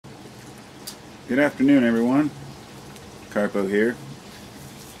Good afternoon, everyone. Carpo here.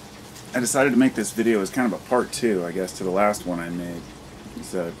 I decided to make this video as kind of a part two, I guess, to the last one I made.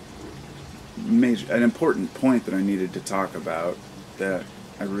 It's an important point that I needed to talk about that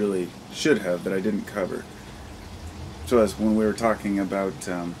I really should have, but I didn't cover. So as when we were talking about,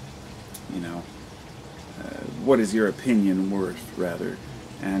 what is your opinion worth, rather.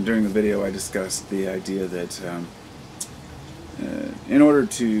 And during the video I discussed the idea that in order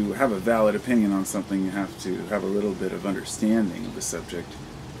to have a valid opinion on something, you have to have a little bit of understanding of the subject.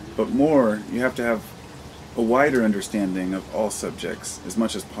 But more, you have to have a wider understanding of all subjects as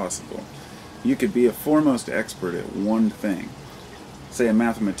much as possible. You could be a foremost expert at one thing, say a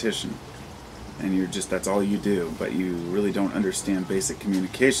mathematician, and that's all you do, but you really don't understand basic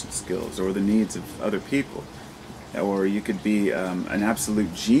communication skills or the needs of other people. Or you could be an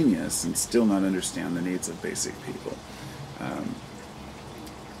absolute genius and still not understand the needs of basic people.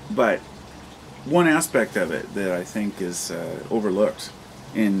 But one aspect of it that I think is overlooked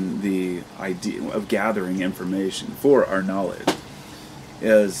in the idea of gathering information for our knowledge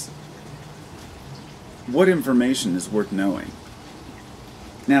is what information is worth knowing.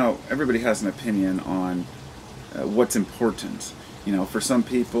 Now, everybody has an opinion on what's important. You know, for some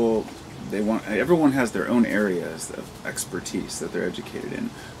people, everyone has their own areas of expertise that they're educated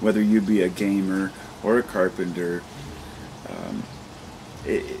in. Whether you be a gamer or a carpenter,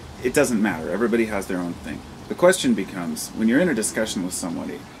 it doesn't matter. Everybody has their own thing. The question becomes, when you're in a discussion with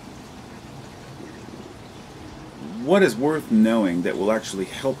somebody, what is worth knowing that will actually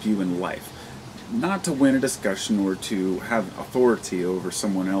help you in life? Not to win a discussion or to have authority over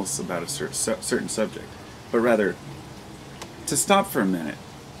someone else about a certain subject, but rather to stop for a minute,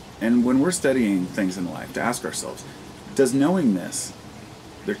 and when we're studying things in life, to ask ourselves, does knowing this,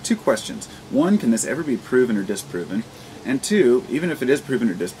 there are two questions. One, can this ever be proven or disproven? And two, even if it is proven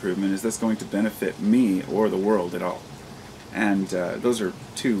or disproven, is this going to benefit me or the world at all? And those are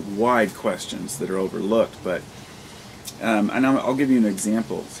two wide questions that are overlooked, but and I'll give you an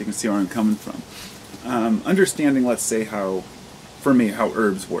example so you can see where I'm coming from. Understanding, let's say, for me, how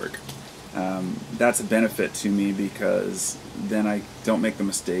herbs work. That's a benefit to me because then I don't make the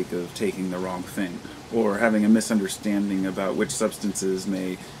mistake of taking the wrong thing or having a misunderstanding about which substances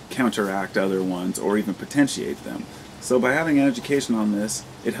may counteract other ones or even potentiate them. So by having an education on this,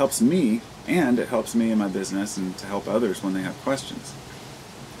 it helps me, and it helps me in my business and to help others when they have questions.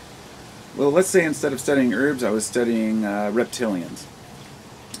 Well, let's say instead of studying herbs, I was studying reptilians.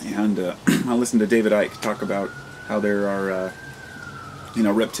 And I listened to David Icke talk about how there are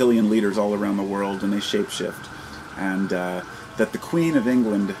reptilian leaders all around the world, and they shapeshift. And that the Queen of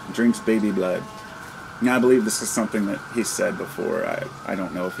England drinks baby blood. Now, I believe this is something that he said before. I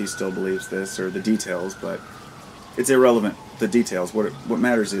don't know if he still believes this or the details, but it's irrelevant, the details. What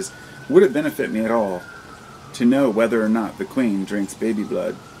matters is, would it benefit me at all to know whether or not the Queen drinks baby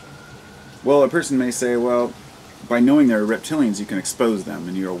blood? Well, a person may say, well, by knowing there are reptilians, you can expose them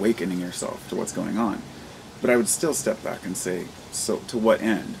and you're awakening yourself to what's going on. But I would still step back and say, so to what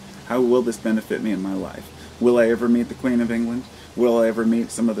end? How will this benefit me in my life? Will I ever meet the Queen of England? Will I ever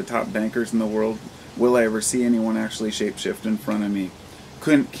meet some of the top bankers in the world? Will I ever see anyone actually shapeshift in front of me?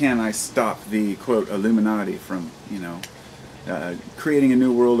 Can I stop the, quote, Illuminati from, creating a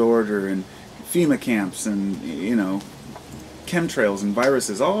new world order and FEMA camps and, chemtrails and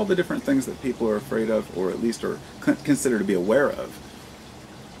viruses, all the different things that people are afraid of, or at least are considered to be aware of?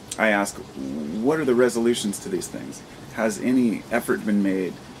 I ask, what are the resolutions to these things? Has any effort been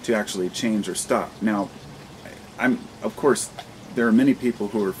made to actually change or stop? Now, of course, there are many people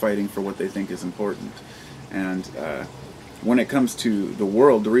who are fighting for what they think is important. And when it comes to the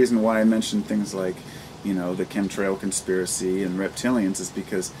world, the reason why I mentioned things like, the chemtrail conspiracy and reptilians is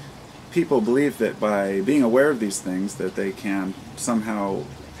because people believe that by being aware of these things that they can somehow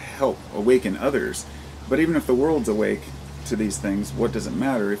help awaken others. But even if the world's awake to these things, what does it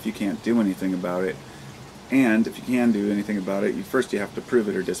matter if you can't do anything about it? And if you can do anything about it, first you have to prove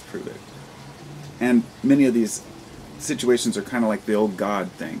it or disprove it. And many of these situations are kind of like the old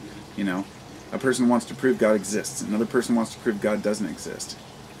God thing, A person wants to prove God exists, another person wants to prove God doesn't exist.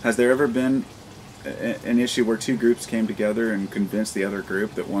 Has there ever been an issue where two groups came together and convinced the other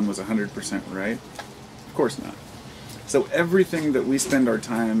group that one was 100% right? Of course not. So everything that we spend our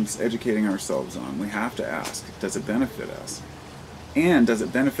times educating ourselves on, we have to ask, does it benefit us? And does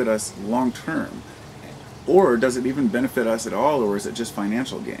it benefit us long term? Or does it even benefit us at all, or is it just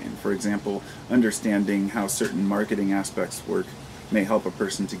financial gain? For example, understanding how certain marketing aspects work may help a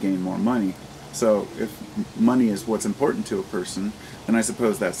person to gain more money. So if money is what's important to a person, then I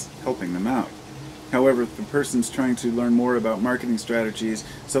suppose that's helping them out. However, if the person's trying to learn more about marketing strategies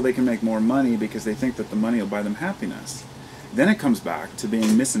so they can make more money because they think that the money will buy them happiness, then it comes back to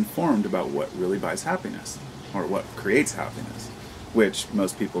being misinformed about what really buys happiness, or what creates happiness, which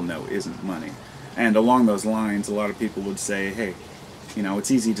most people know isn't money. And along those lines, a lot of people would say, hey,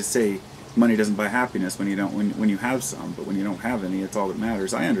 it's easy to say money doesn't buy happiness when you have some, but when you don't have any, it's all that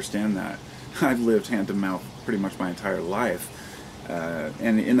matters. I understand that. I've lived hand to mouth pretty much my entire life.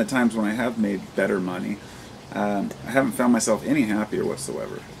 And in the times when I have made better money, I haven't found myself any happier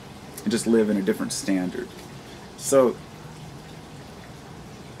whatsoever. I just live in a different standard. So,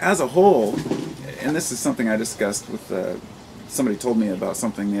 as a whole, and this is something I discussed with somebody told me about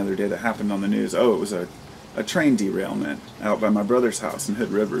something the other day that happened on the news. Oh, it was a train derailment out by my brother's house in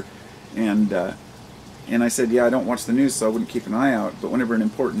Hood River. And I said, yeah, I don't watch the news, so I wouldn't keep an eye out. But whenever an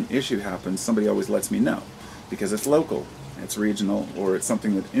important issue happens, somebody always lets me know, because it's local, it's regional, or it's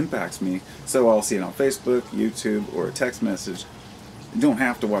something that impacts me. So I'll see it on Facebook, YouTube, or a text message. You don't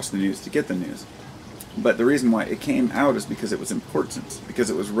have to watch the news to get the news. But the reason why it came out is because it was important, because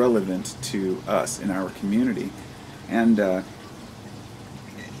it was relevant to us in our community. And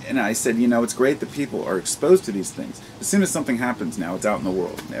I said, it's great that people are exposed to these things. As soon as something happens now, it's out in the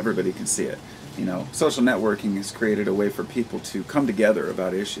world. Everybody can see it. Social networking has created a way for people to come together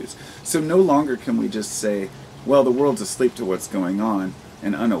about issues. So no longer can we just say, well, the world's asleep to what's going on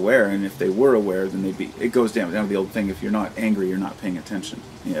and unaware, and if they were aware, then it goes down to the old thing, if you're not angry, you're not paying attention.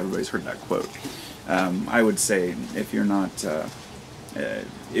 Everybody's heard that quote. I would say if you're not,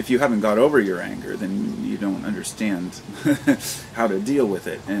 if you haven't got over your anger, then you don't understand how to deal with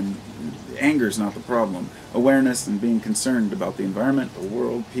it. And anger is not the problem. Awareness and being concerned about the environment, the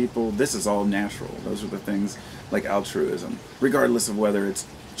world, people, this is all natural. Those are the things like altruism. Regardless of whether it's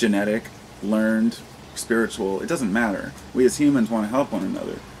genetic, learned, spiritual, it doesn't matter. We as humans want to help one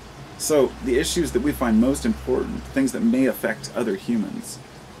another. So the issues that we find most important, things that may affect other humans,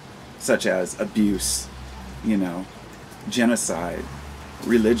 such as abuse, genocide,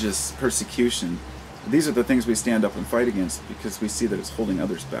 religious persecution, these are the things we stand up and fight against because we see that it's holding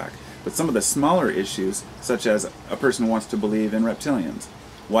others back. But some of the smaller issues, such as a person wants to believe in reptilians,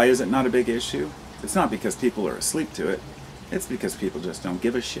 why is it not a big issue? It's not because people are asleep to it, it's because people just don't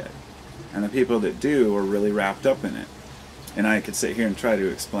give a shit. And the people that do are really wrapped up in it. And I could sit here and try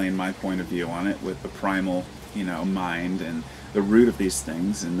to explain my point of view on it with the primal, mind and the root of these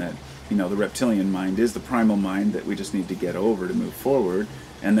things, and that, the reptilian mind is the primal mind that we just need to get over to move forward,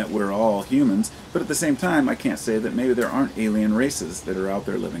 and that we're all humans. But at the same time, I can't say that maybe there aren't alien races that are out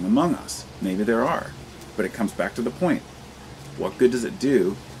there living among us. Maybe there are. But it comes back to the point. What good does it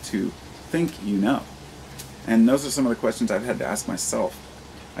do to think you know? And those are some of the questions I've had to ask myself.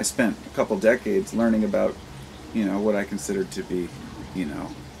 I spent a couple decades learning about, what I considered to be,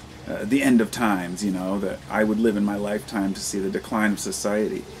 the end of times, that I would live in my lifetime to see the decline of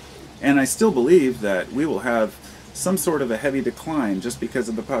society. And I still believe that we will have some sort of a heavy decline just because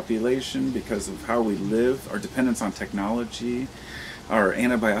of the population, because of how we live, our dependence on technology, our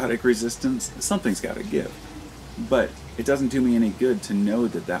antibiotic resistance. Something's got to give. But it doesn't do me any good to know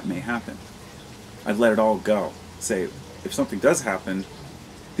that that may happen. I'd let it all go. Say, if something does happen,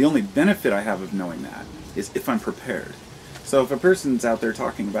 the only benefit I have of knowing that is if I'm prepared. So if a person's out there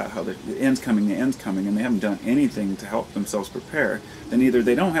talking about how the end's coming, and they haven't done anything to help themselves prepare, then either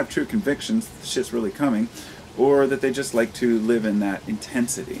they don't have true convictions, the shit's really coming, or that they just like to live in that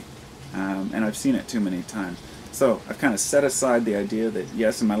intensity. And I've seen it too many times. So I've kind of set aside the idea that,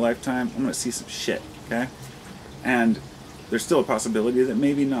 yes, in my lifetime, I'm going to see some shit, okay? And there's still a possibility that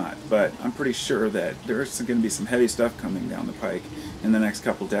maybe not, but I'm pretty sure that there's going to be some heavy stuff coming down the pike in the next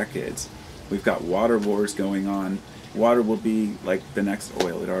couple decades. We've got water wars going on. Water will be like the next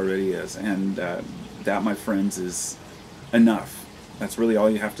oil. It already is. And that, my friends, is enough. That's really all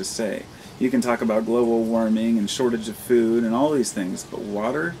you have to say. You can talk about global warming and shortage of food and all these things, but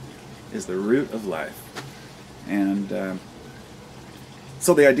water is the root of life. And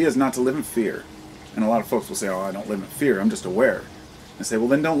so the idea is not to live in fear. And a lot of folks will say, oh, I don't live in fear, I'm just aware. I say, well,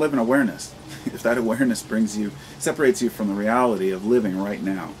 then don't live in awareness. If that awareness separates you from the reality of living right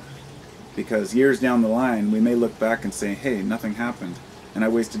now. Because years down the line, we may look back and say, hey, nothing happened, and I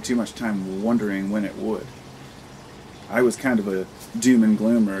wasted too much time wondering when it would. I was kind of a doom and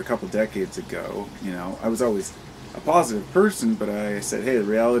gloomer a couple decades ago. I was always a positive person, but I said, hey, the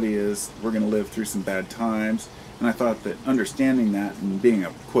reality is we're going to live through some bad times. And I thought that understanding that and being a,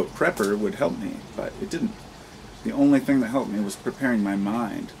 quote, prepper would help me, but it didn't. The only thing that helped me was preparing my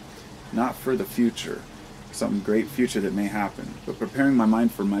mind, not for the future, some great future that may happen, but preparing my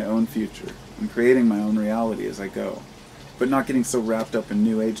mind for my own future and creating my own reality as I go. But not getting so wrapped up in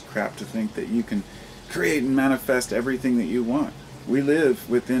New Age crap to think that you can create and manifest everything that you want. We live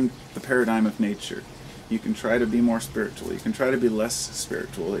within the paradigm of nature. You can try to be more spiritual. You can try to be less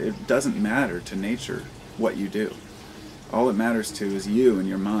spiritual. It doesn't matter to nature what you do. All it matters to is you and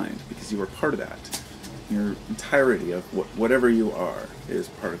your mind, because you are part of that. Your entirety of whatever you are is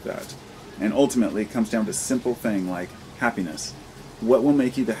part of that. And ultimately, it comes down to a simple thing like happiness. What will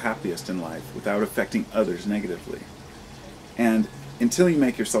make you the happiest in life without affecting others negatively? And until you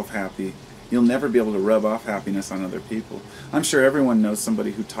make yourself happy, you'll never be able to rub off happiness on other people. I'm sure everyone knows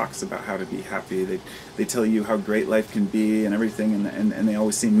somebody who talks about how to be happy. They tell you how great life can be and everything, and they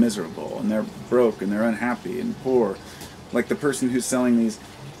always seem miserable, and they're broke, and they're unhappy and poor. Like the person who's selling these,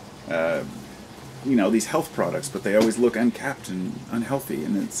 these health products, but they always look uncapped and unhealthy.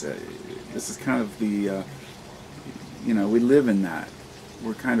 And this is kind of the, we live in that.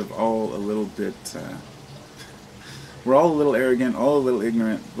 We're kind of all a little bit, we're all a little arrogant, all a little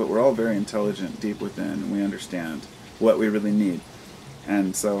ignorant, but we're all very intelligent deep within, and we understand what we really need.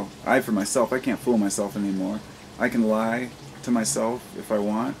 And so for myself, I can't fool myself anymore. I can lie to myself if I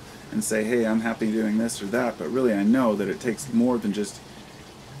want and say, hey, I'm happy doing this or that, but really I know that it takes more than just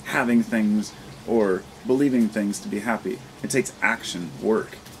having things or believing things to be happy. It takes action,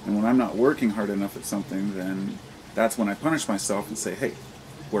 work. And when I'm not working hard enough at something, then that's when I punish myself and say, hey,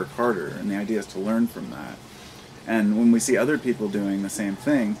 work harder. And the idea is to learn from that. And when we see other people doing the same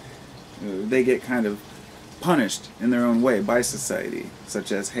thing, they get kind of punished in their own way by society,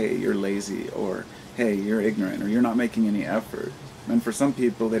 such as, hey, you're lazy, or hey, you're ignorant, or you're not making any effort. And for some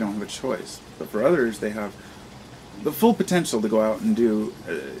people, they don't have a choice. But for others, they have the full potential to go out and do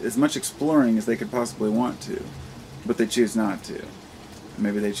as much exploring as they could possibly want to, but they choose not to.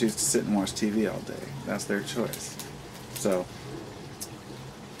 Maybe they choose to sit and watch TV all day. That's their choice. So,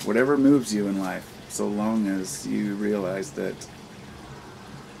 whatever moves you in life, so long as you realize that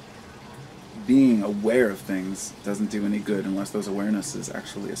being aware of things doesn't do any good unless those awarenesses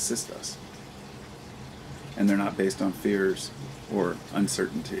actually assist us. And they're not based on fears or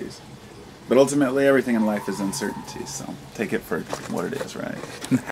uncertainties. But ultimately, everything in life is uncertainty, so take it for what it is, right?